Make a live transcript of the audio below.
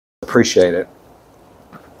Appreciate it.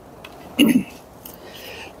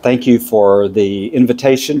 Thank you for the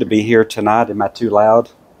invitation to be here tonight. Am I too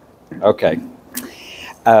loud? Okay.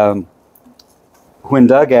 When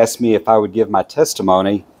Doug asked me if I would give my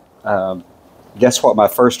testimony, guess what my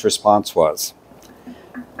first response was?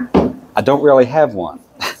 I don't really have one.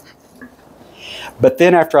 But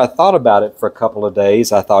then after I thought about it for a couple of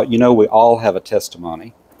days, I thought, we all have a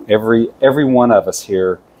testimony. Every one of us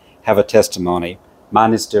here have a testimony.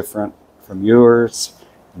 Mine is different from yours,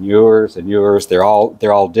 and yours, and yours. They're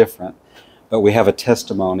all different. But we have a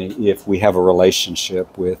testimony if we have a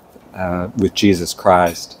relationship with Jesus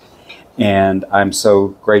Christ. And I'm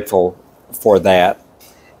so grateful for that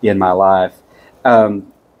in my life. I've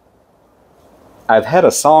had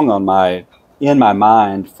a song in my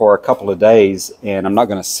mind for a couple of days, and I'm not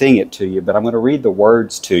going to sing it to you, but I'm going to read the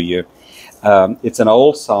words to you. It's an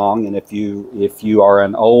old song, and if you are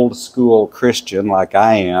an old school Christian like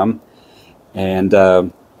I am, and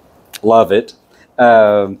love it,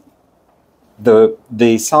 the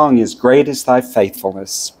song is "Great is Thy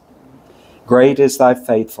Faithfulness. Great is Thy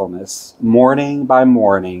faithfulness. Morning by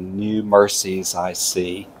morning, new mercies I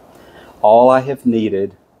see. All I have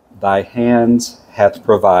needed, Thy hands hath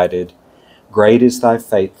provided. Great is Thy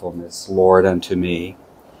faithfulness, Lord, unto me."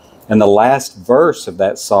 And the last verse of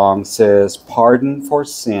that song says, "Pardon for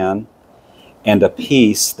sin and a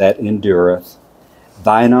peace that endureth,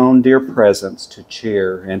 Thine own dear presence to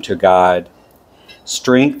cheer and to guide,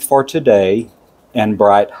 strength for today and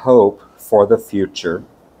bright hope for the future,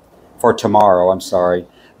 for tomorrow,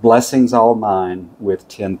 blessings all mine with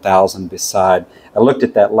 10,000 beside." I looked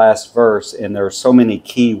at that last verse, and there are so many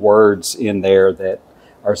key words in there that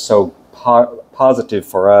are so positive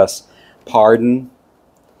for us. Pardon,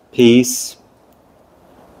 peace,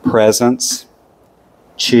 presence,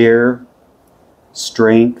 cheer,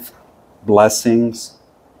 strength, blessings,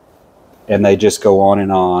 and they just go on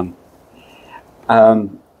and on.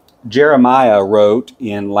 Jeremiah wrote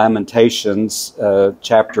in Lamentations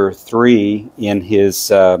chapter 3 in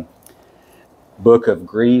his book of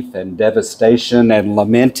grief and devastation and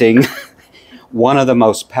lamenting, one of the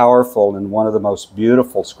most powerful and one of the most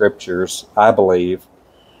beautiful scriptures, I believe.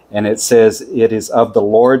 And it says, "It is of the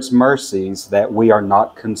Lord's mercies that we are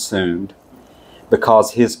not consumed,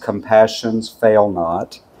 because His compassions fail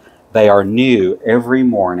not. They are new every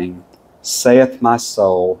morning. Saith my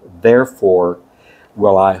soul, therefore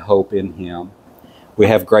will I hope in Him." We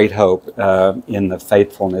have great hope in the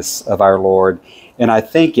faithfulness of our Lord. And I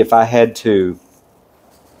think if I had to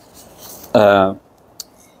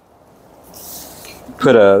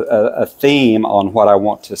put a theme on what I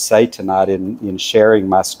want to say tonight in sharing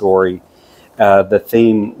my story, the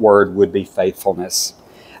theme word would be faithfulness.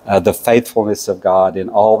 The faithfulness of God in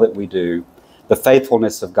all that we do. The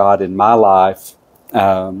faithfulness of God in my life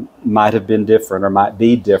might have been different or might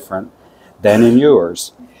be different than in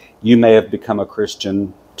yours. You may have become a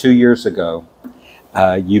Christian 2 years ago.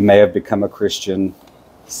 You may have become a Christian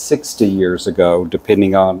 60 years ago,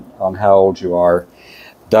 depending on how old you are.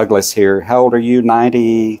 Douglas here, how old are you?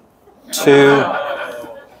 92?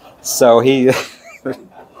 So he's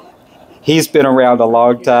been around a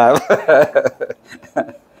long time.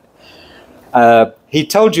 He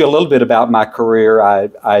told you a little bit about my career. I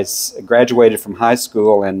graduated from high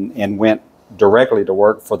school and went directly to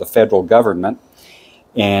work for the federal government,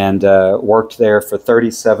 and worked there for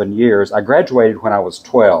 37 years. I graduated when I was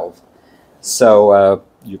 12. So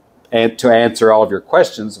to answer all of your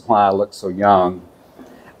questions of why I look so young,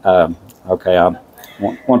 okay, I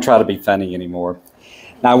won't try to be funny anymore.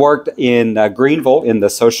 Now, I worked in Greenville in the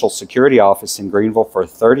Social Security office in Greenville for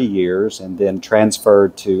 30 years, and then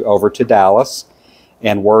transferred over to Dallas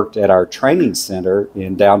and worked at our training center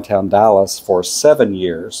in downtown Dallas for 7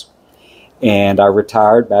 years. And I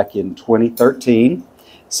retired back in 2013.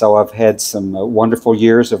 So I've had some wonderful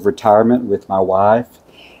years of retirement with my wife.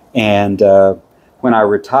 And when I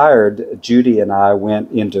retired, Judy and I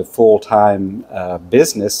went into full-time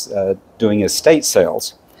business doing estate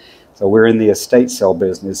sales. So we're in the estate sale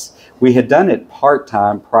business. We had done it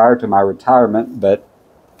part-time prior to my retirement, but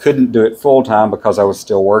couldn't do it full-time because I was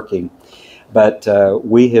still working. But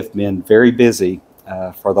we have been very busy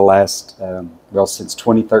for the last, since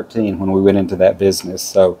 2013 when we went into that business.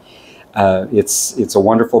 So it's a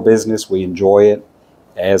wonderful business. We enjoy it.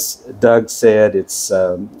 As Doug said, it's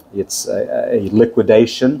a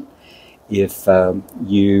liquidation. If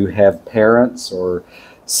you have parents or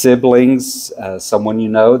siblings, someone you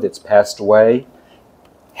know that's passed away,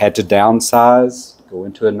 had to downsize, go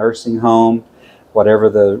into a nursing home, whatever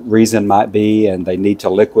the reason might be, and they need to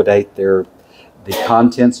liquidate their the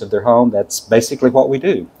contents of their home. That's basically what we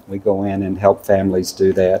do. We go in and help families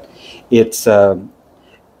do that. It's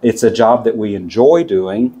a job that we enjoy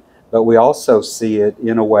doing, but we also see it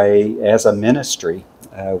in a way as a ministry.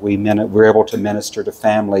 We're able to minister to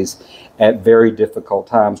families at very difficult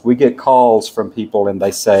times. We get calls from people and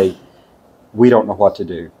they say, we don't know what to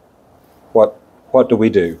do. What do we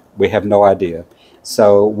do? We have no idea.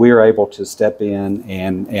 So we're able to step in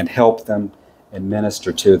and help them and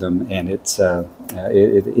minister to them, and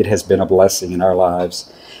it has been a blessing in our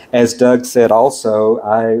lives. As Doug said also,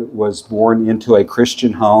 I was born into a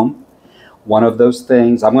Christian home. One of those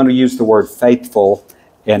things, I'm going to use the word faithful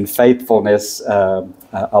and faithfulness a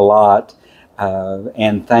lot,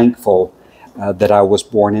 and thankful that I was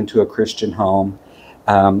born into a Christian home.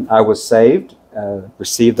 I was saved,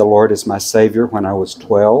 received the Lord as my Savior when I was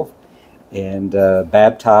 12, and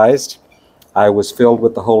baptized. I was filled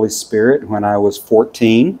with the Holy Spirit when I was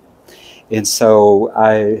 14. And so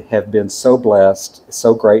I have been so blessed,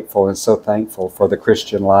 so grateful, and so thankful for the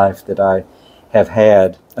Christian life that I have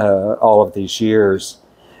had all of these years.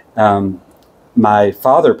 My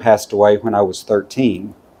father passed away when I was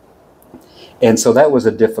 13. And so that was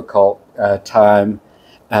a difficult time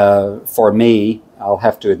for me. I'll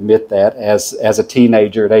have to admit that as a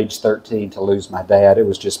teenager at age 13 to lose my dad. It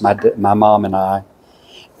was just my mom and I.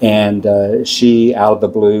 And she, out of the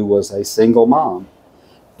blue, was a single mom.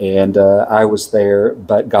 And I was there,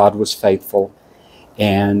 but God was faithful.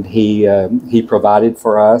 And He provided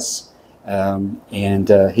for us, and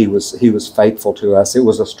He was faithful to us. It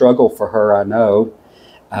was a struggle for her, I know,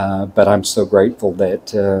 but I'm so grateful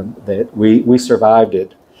that we survived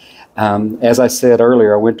it. As I said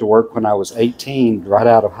earlier, I went to work when I was 18, right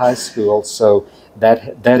out of high school, so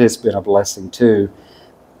that has been a blessing too.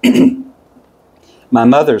 My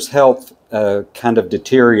mother's health kind of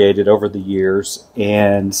deteriorated over the years,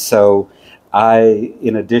 and so I,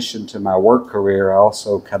 in addition to my work career, I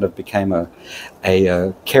also kind of became a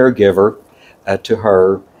caregiver to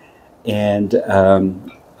her, and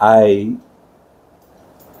I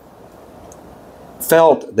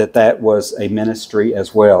felt that was a ministry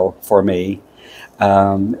as well for me,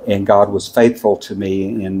 and God was faithful to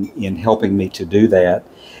me in helping me to do that.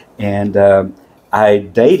 And I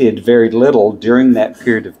dated very little during that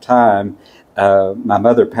period of time. My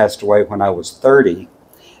mother passed away when I was 30,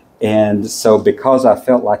 and so because I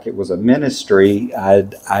felt like it was a ministry,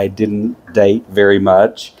 I didn't date very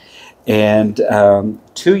much. And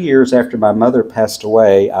 2 years after my mother passed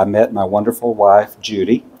away, I met my wonderful wife,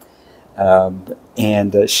 Judy.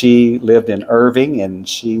 And she lived in Irving, and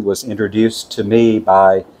she was introduced to me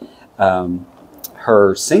by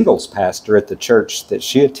her singles pastor at the church that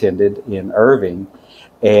she attended in Irving.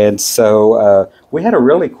 And so we had a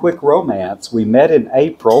really quick romance. We met in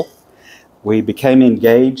April, we became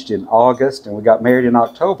engaged in August, and we got married in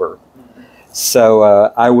October. So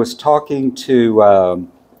I was talking to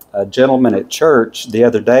a gentleman at church the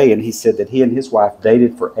other day, and he said that he and his wife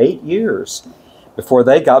dated for 8 years before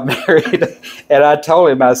they got married. And I told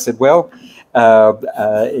him, I said, well,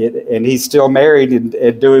 and he's still married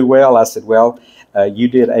and doing well. I said, well, you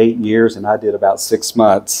did 8 years and I did about 6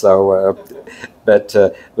 months. So, but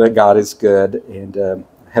God is good, and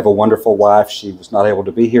have a wonderful wife. She was not able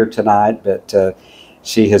to be here tonight, but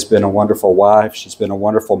she has been a wonderful wife. She's been a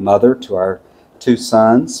wonderful mother to our 2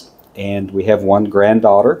 sons, and we have 1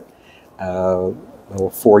 granddaughter,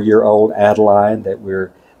 little 4-year-old Adeline, that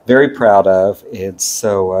we're very proud of. And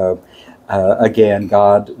so again,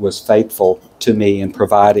 God was faithful to me in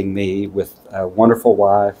providing me with a wonderful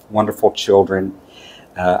wife, wonderful children.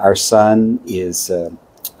 Our son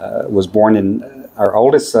was born in, our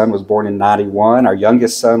oldest son was born in 91, our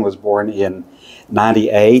youngest son was born in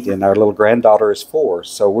 98, and our little granddaughter is 4.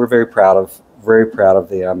 So we're very proud of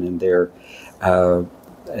them and their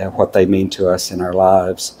what they mean to us in our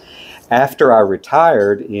lives. After I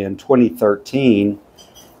retired in 2013,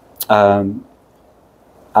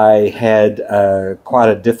 I had quite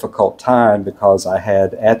a difficult time, because I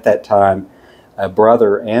had at that time a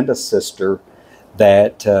brother and a sister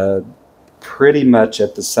that pretty much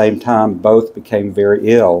at the same time both became very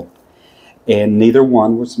ill, and neither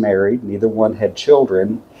one was married, neither one had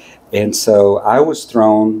children. And so I was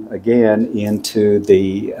thrown again into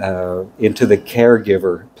the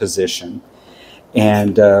caregiver position,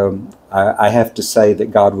 and I have to say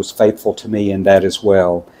that God was faithful to me in that as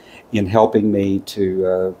well, in helping me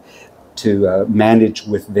to manage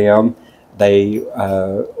with them. They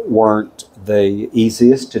weren't the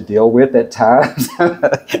easiest to deal with at times,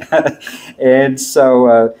 and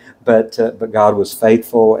so but God was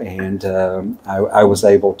faithful, and I was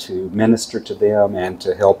able to minister to them and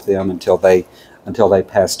to help them until they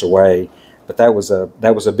passed away. but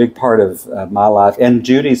that was a big part of my life, and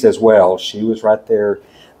Judy's as well. She was right there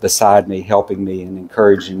beside me, helping me and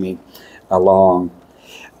encouraging me along.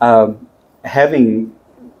 Having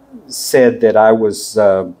said that I was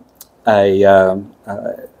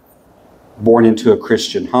born into a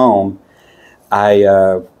Christian home,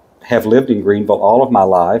 I have lived in Greenville all of my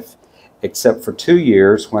life, except for 2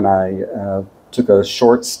 years when I took a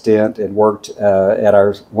short stint and worked at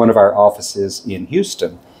one of our offices in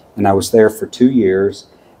Houston. And I was there for 2 years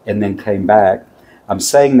and then came back. I'm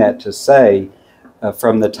saying that to say,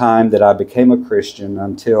 from the time that I became a Christian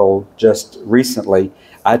until just recently,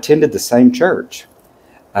 I attended the same church.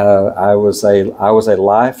 I was a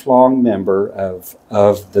lifelong member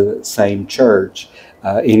of the same church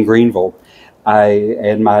in Greenville. I,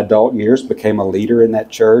 in my adult years, became a leader in that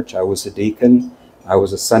church. I was a deacon. I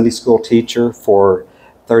was a Sunday school teacher for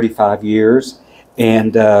 35 years.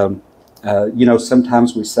 And, you know,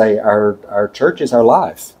 sometimes we say our church is our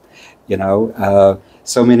life. You know,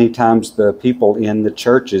 so many times the people in the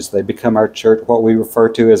churches, they become our church, what we refer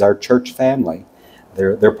to as our church family.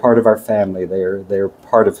 They're part of our family. They're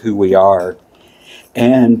part of who we are.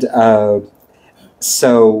 And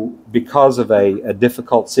so because of a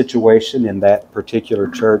difficult situation in that particular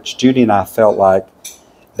church, Judy and I felt like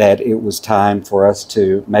that it was time for us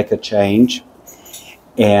to make a change.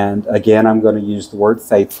 And again, I'm going to use the word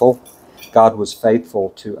faithful. God was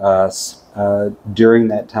faithful to us during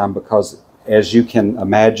that time because, as you can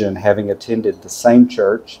imagine, having attended the same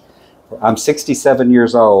church, I'm 67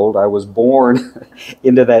 years old. I was born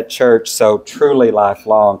into that church, so truly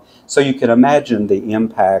lifelong. So you can imagine the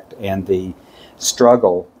impact and the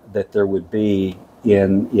struggle that there would be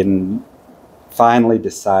in finally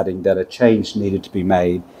deciding that a change needed to be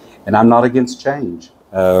made. And I'm not against change.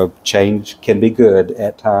 Change can be good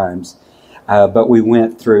at times. But we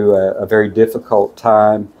went through a very difficult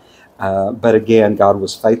time. But again, God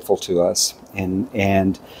was faithful to us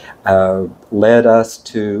and led us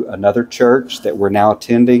to another church that we're now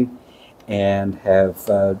attending and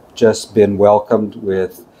have just been welcomed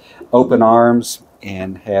with open arms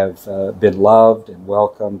and have been loved and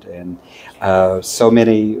welcomed, and so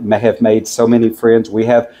many have made so many friends. We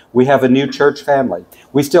have a new church family.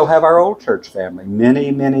 We still have our old church family.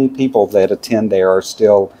 Many people that attend there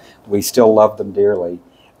we still love them dearly.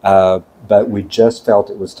 But we just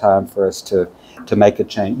felt it was time for us to make a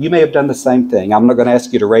change. You may have done the same thing. I'm not going to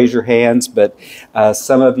ask you to raise your hands, but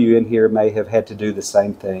some of you in here may have had to do the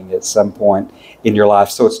same thing at some point in your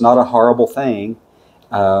life. So it's not a horrible thing.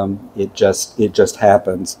 It just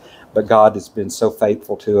happens. But God has been so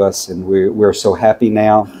faithful to us, and we're so happy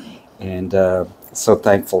now, and so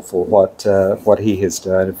thankful for what He has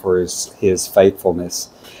done and for His faithfulness.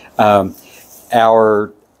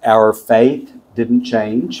 Our faith didn't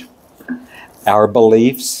change. Our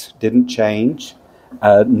beliefs didn't change.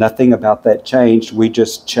 Nothing about that changed. We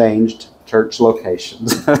just changed church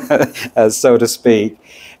locations, so to speak.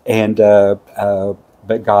 And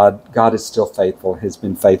but God is still faithful. Has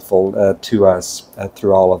been faithful to us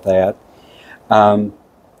through all of that.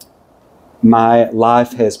 My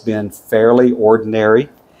life has been fairly ordinary,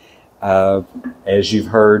 as you've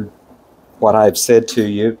heard what I've said to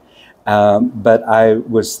you. But I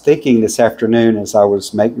was thinking this afternoon as I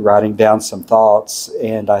was writing down some thoughts,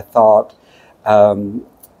 and I thought an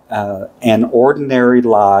ordinary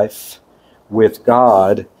life with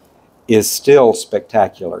God is still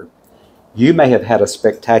spectacular. You may have had a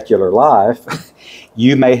spectacular life.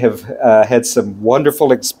 You may have had some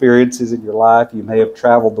wonderful experiences in your life. You may have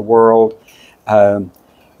traveled the world.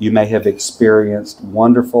 You may have experienced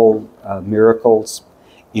wonderful miracles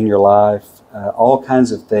in your life. All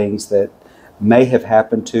kinds of things that may have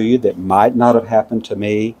happened to you that might not have happened to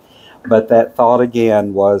me. But that thought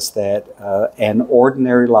again was that an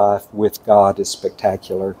ordinary life with God is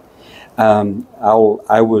spectacular.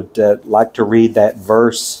 I would like to read that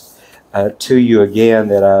verse to you again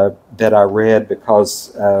that I read,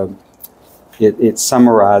 because it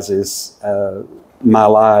summarizes my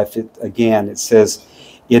life. It says,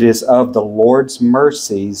 "It is of the Lord's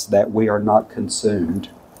mercies that we are not consumed,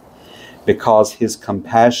 because His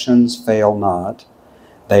compassions fail not.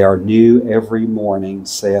 They are new every morning,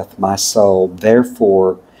 saith my soul.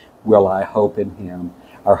 Therefore will I hope in Him."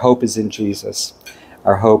 Our hope is in Jesus.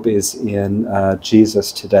 Our hope is in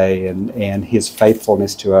Jesus today, and His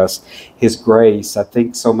faithfulness to us, His grace. I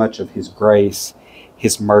think so much of His grace,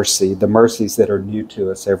 His mercy, the mercies that are new to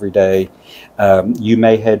us every day. You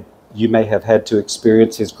may have had to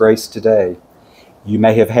experience His grace today. You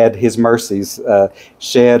may have had His mercies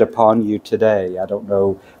shed upon you today. I don't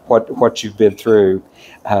know what you've been through,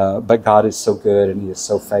 but God is so good and He is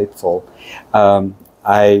so faithful.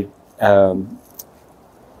 I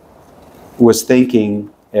was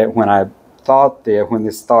thinking when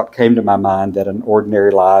this thought came to my mind that an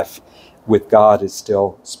ordinary life with God is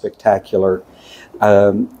still spectacular.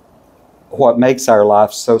 What makes our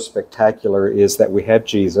life so spectacular is that we have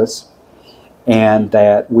Jesus and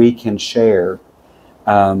that we can share.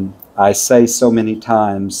 I say so many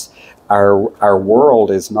times, our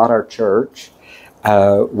world is not our church.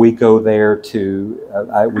 We go there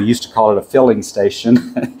we used to call it a filling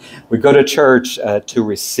station. We go to church to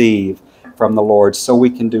receive from the Lord so we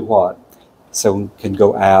can do what? So we can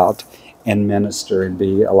go out and minister and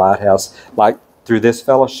be a lighthouse. Like through this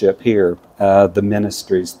fellowship here, the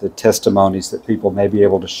ministries, the testimonies that people may be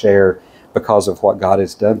able to share because of what God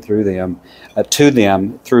has done through them, to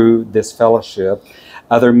them through this fellowship,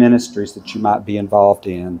 other ministries that you might be involved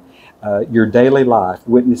in, your daily life,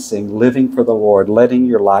 witnessing, living for the Lord, letting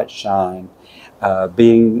your light shine,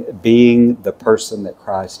 being the person that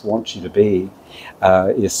Christ wants you to be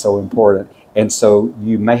is so important. And so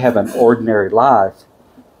you may have an ordinary life,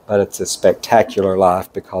 but it's a spectacular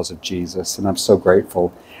life because of Jesus. And I'm so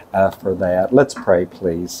grateful for that. Let's pray,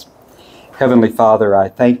 please. Heavenly Father, I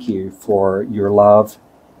thank you for your love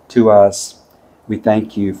to us. We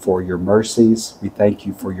thank you for your mercies. We thank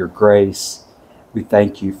you for your grace. We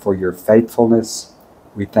thank you for your faithfulness.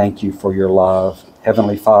 We thank you for your love.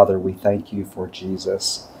 Heavenly Father, we thank you for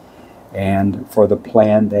Jesus and for the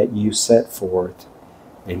plan that you set forth.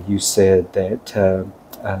 And you said that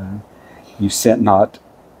you sent not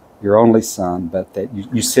your only Son, but that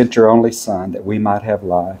you sent your only Son that we might have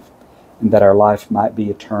life, and that our life might be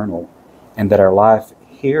eternal, and that our life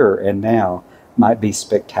here and now might be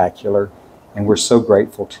spectacular. And we're so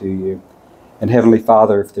grateful to you. And Heavenly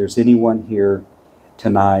Father, if there's anyone here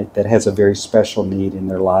tonight that has a very special need in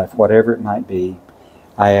their life, whatever it might be,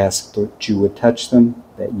 I ask that you would touch them,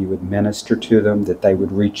 that you would minister to them, that they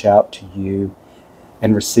would reach out to you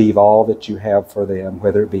and receive all that you have for them,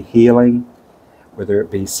 whether it be healing, whether it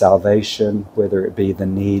be salvation, whether it be the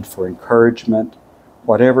need for encouragement,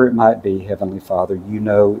 whatever it might be. Heavenly Father, you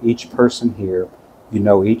know each person here, you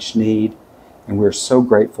know each need, and we're so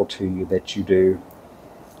grateful to you that you do.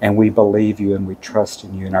 And we believe you and we trust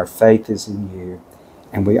in you, and our faith is in you,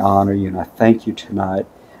 and we honor you. And I thank you tonight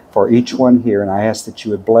for each one here, and I ask that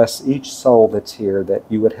you would bless each soul that's here, that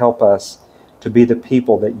you would help us to be the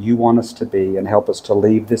people that you want us to be, and help us to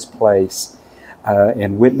leave this place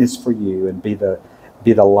and witness for you and be the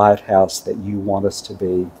lighthouse that you want us to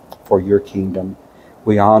be for your kingdom.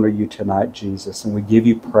 We honor you tonight, Jesus, and we give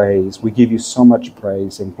you praise. We give you so much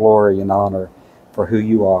praise and glory and honor for who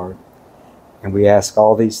you are. And we ask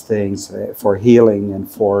all these things for healing and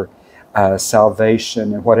for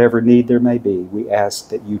salvation and whatever need there may be. We ask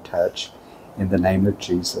that you touch in the name of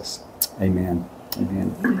Jesus. Amen.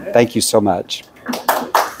 Amen. Thank you so much. Could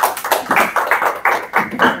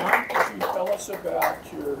you tell us about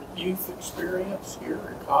your youth experience here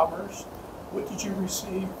in Commerce? What did you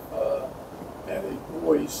receive at a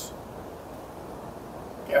boys'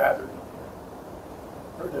 gathering?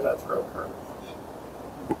 Or did I throw curves?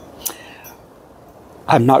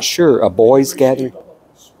 I'm not sure. A boys' gathering?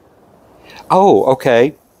 Oh,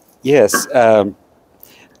 okay. Yes.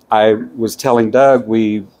 I was telling Doug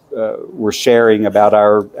we were sharing about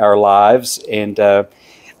our lives, and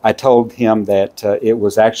I told him that it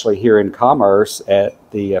was actually here in Commerce at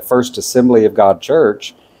the First Assembly of God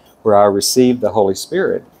Church where I received the Holy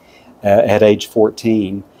Spirit at age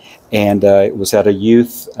 14. And it was at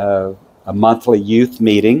a monthly youth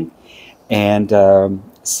meeting. And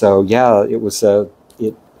so, yeah, it was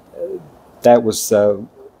that was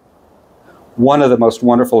one of the most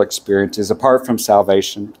wonderful experiences, apart from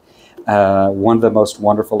salvation, one of the most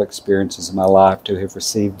wonderful experiences of my life to have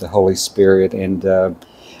received the Holy Spirit. And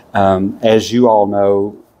as you all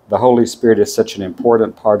know, the Holy Spirit is such an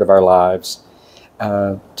important part of our lives,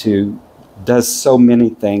 does so many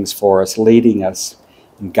things for us, leading us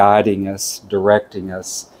and guiding us, directing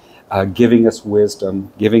us, giving us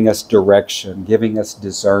wisdom, giving us direction, giving us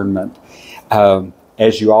discernment.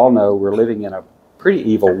 As you all know, we're living in a pretty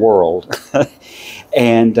evil world,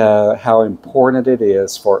 and how important it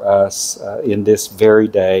is for us in this very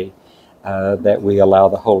day that we allow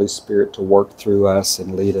the Holy Spirit to work through us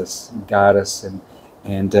and lead us, and guide us,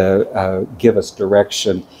 and give us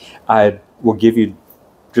direction. I will give you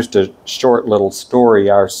just a short little story.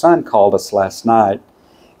 Our son called us last night,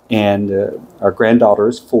 and our granddaughter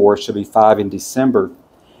is 4, she'll be 5 in December,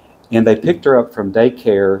 and they picked her up from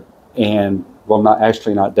daycare, and well, not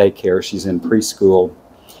daycare, she's in preschool.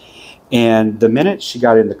 And the minute she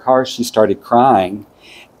got in the car, she started crying.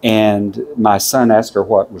 And my son asked her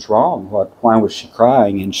what was wrong, why was she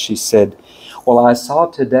crying? And she said, well, I saw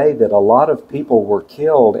today that a lot of people were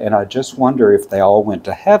killed, and I just wonder if they all went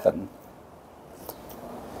to heaven.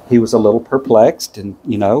 He was a little perplexed and,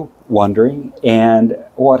 wondering. And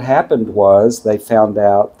what happened was they found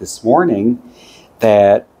out this morning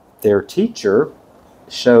that their teacher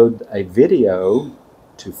showed a video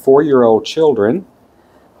to 4-year-old children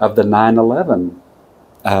of the 9/11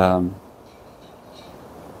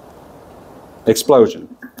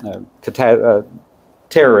 explosion,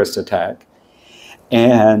 terrorist attack.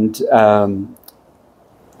 And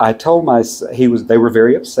I told they were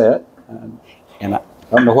very upset, and I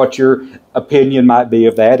don't know what your opinion might be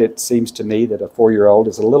of that. It seems to me that a 4-year-old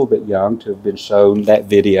is a little bit young to have been shown that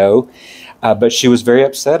video, but she was very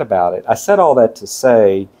upset about it. I said all that to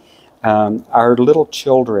say our little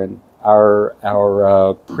children, our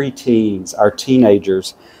preteens, our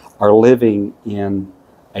teenagers are living in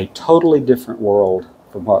a totally different world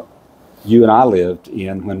from what you and I lived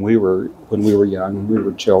in when we were young, when we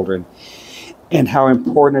were children, and how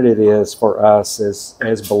important it is for us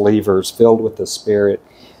as believers filled with the Spirit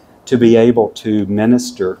to be able to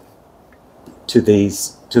minister to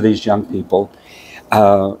these young people.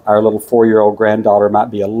 Our little 4-year-old granddaughter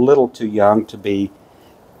might be a little too young to be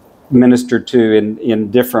ministered to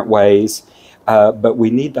in different ways, but we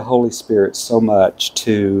need the Holy Spirit so much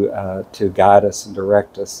to guide us and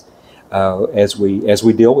direct us as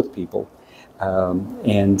we deal with people.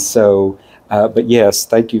 And so, but yes,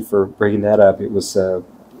 thank you for bringing that up. It was the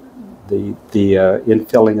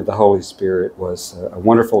infilling of the Holy Spirit was a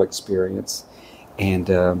wonderful experience, and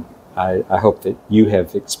I hope that you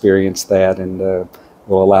have experienced that and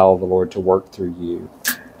will allow the Lord to work through you.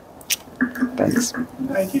 Thanks.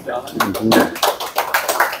 Thank you, Don. Mm-hmm.